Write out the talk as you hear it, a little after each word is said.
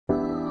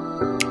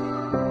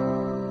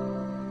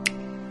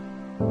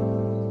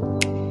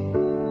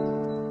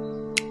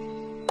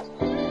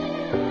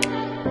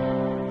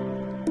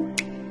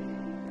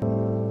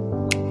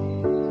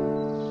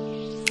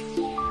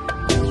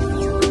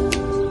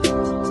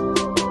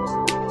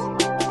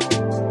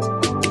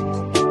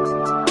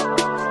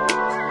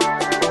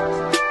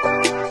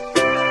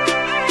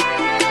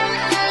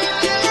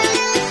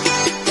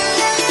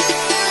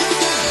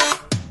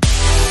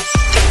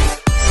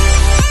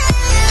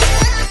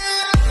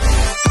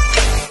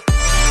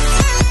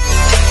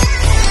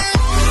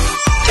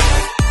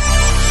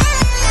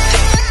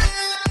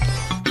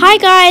Hi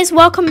guys,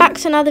 welcome back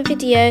to another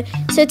video.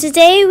 So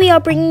today we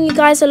are bringing you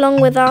guys along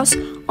with us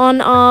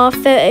on our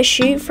photo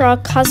shoot for our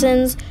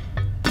cousin's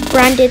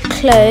branded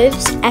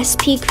clothes,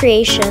 SP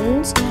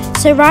Creations.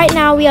 So right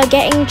now we are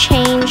getting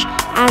changed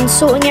and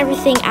sorting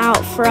everything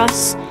out for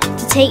us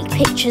to take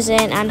pictures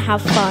in and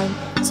have fun.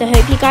 So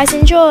hope you guys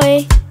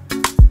enjoy.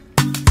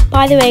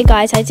 By the way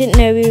guys, I didn't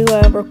know we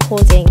were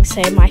recording,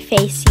 so my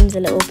face seems a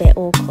little bit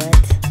awkward.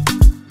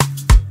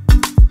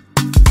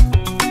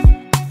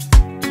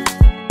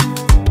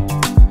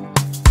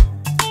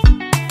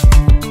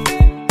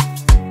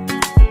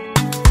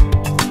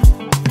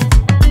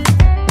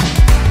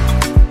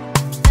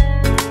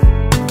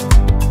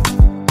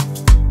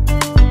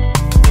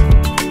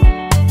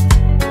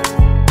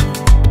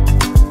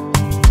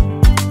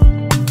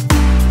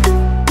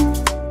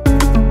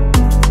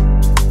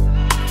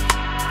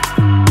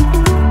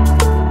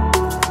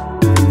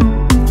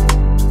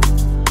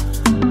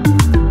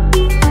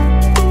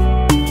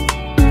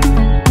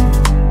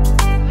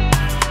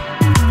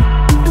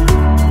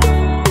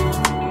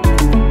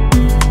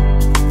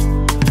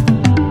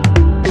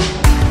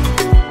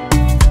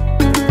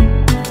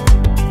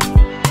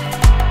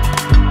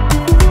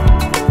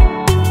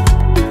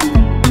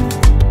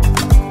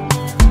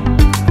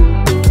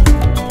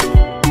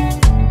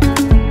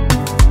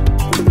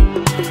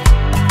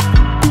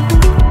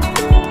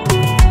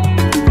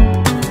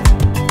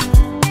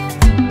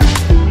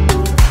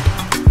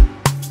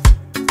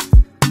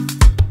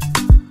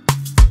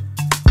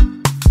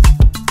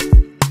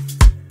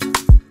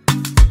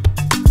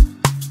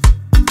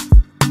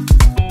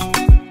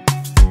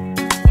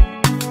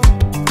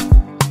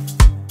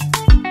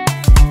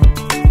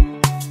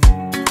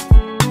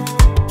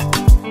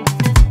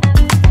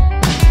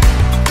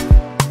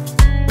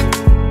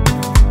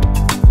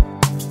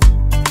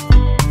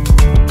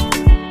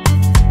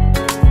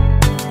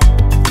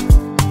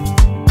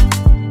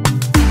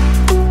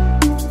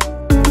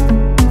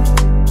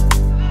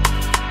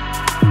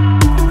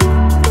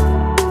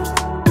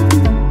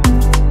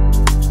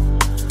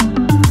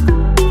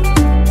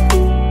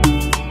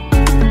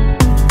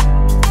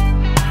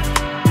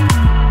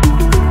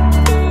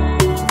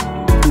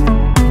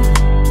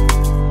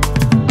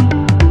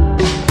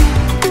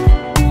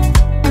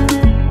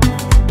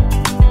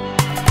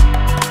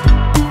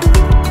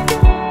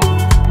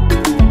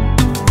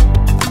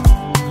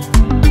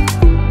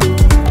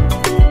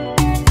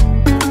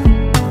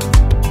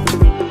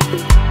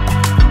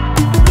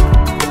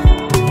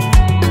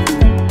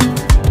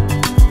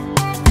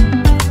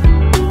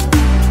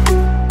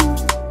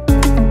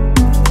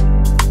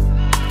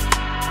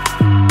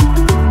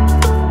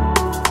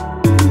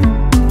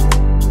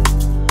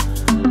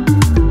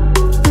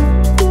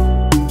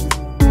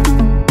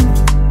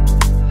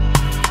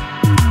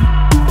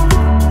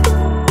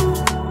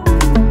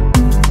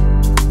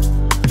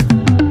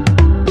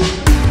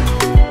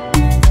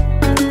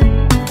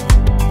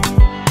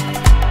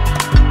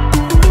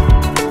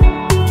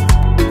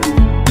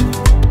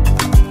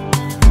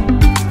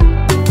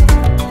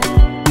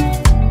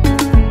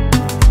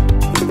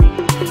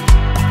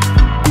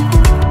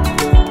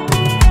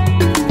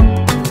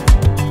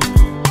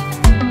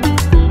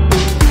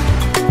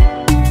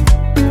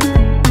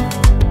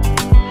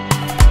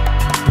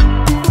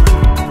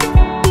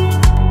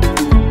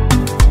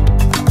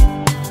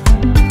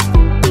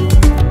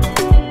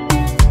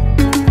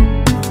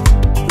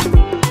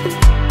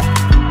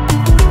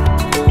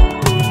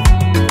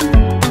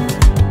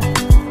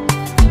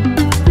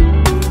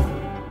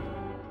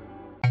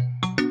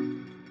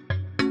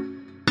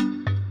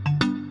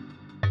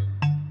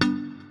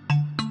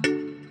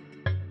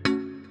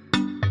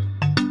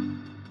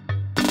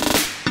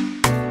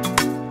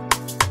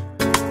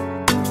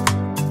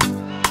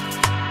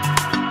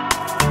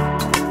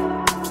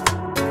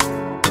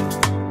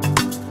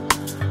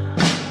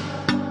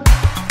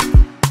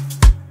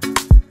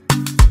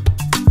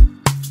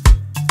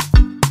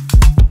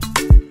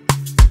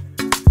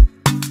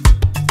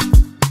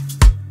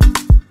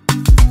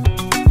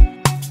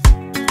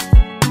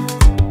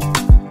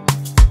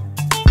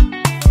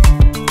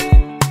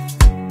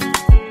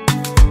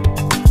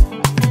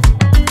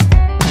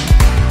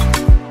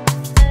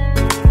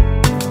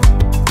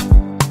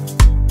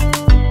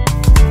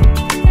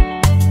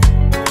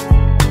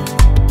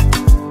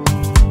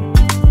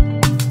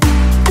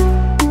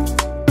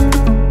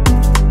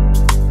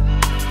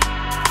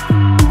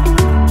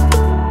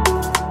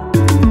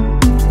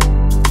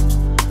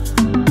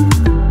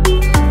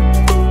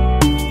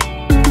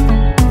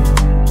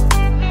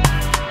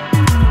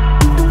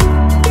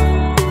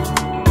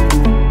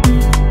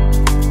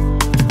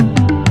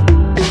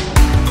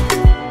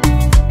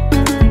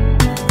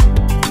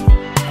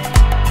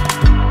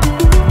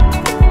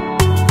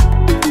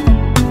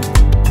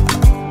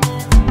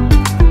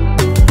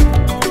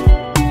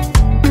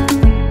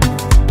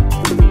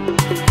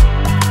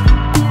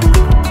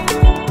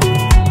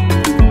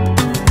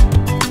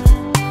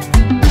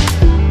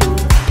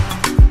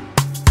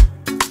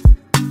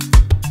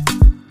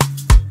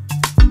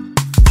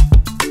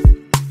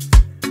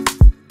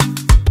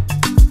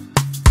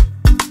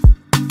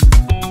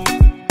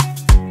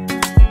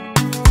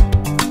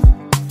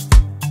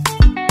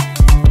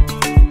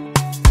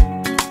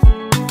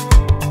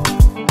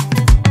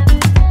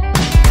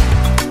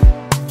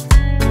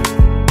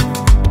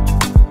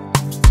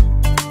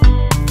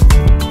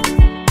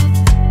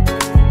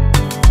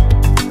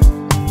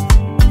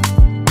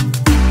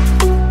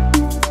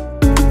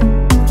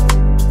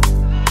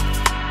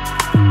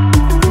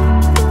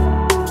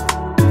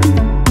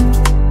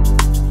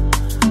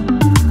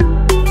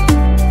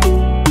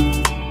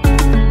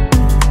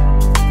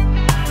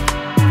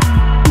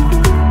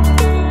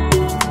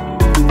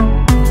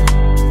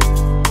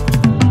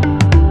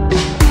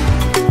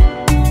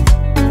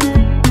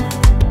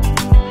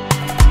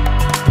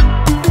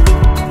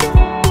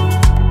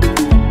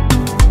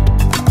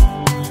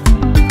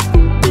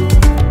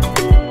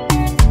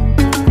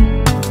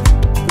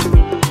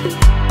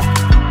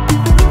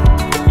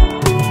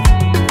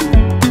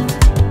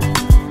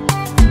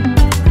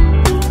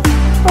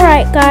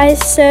 guys,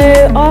 so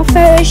our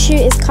photo shoot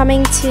is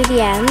coming to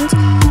the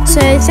end.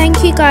 So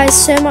thank you guys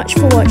so much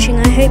for watching.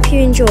 I hope you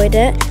enjoyed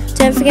it.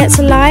 Don't forget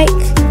to like,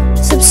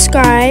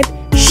 subscribe,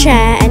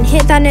 share and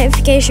hit that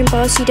notification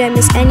bell so you don't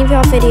miss any of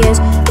our videos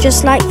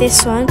just like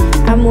this one.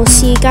 And we'll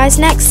see you guys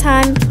next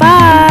time.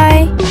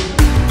 Bye!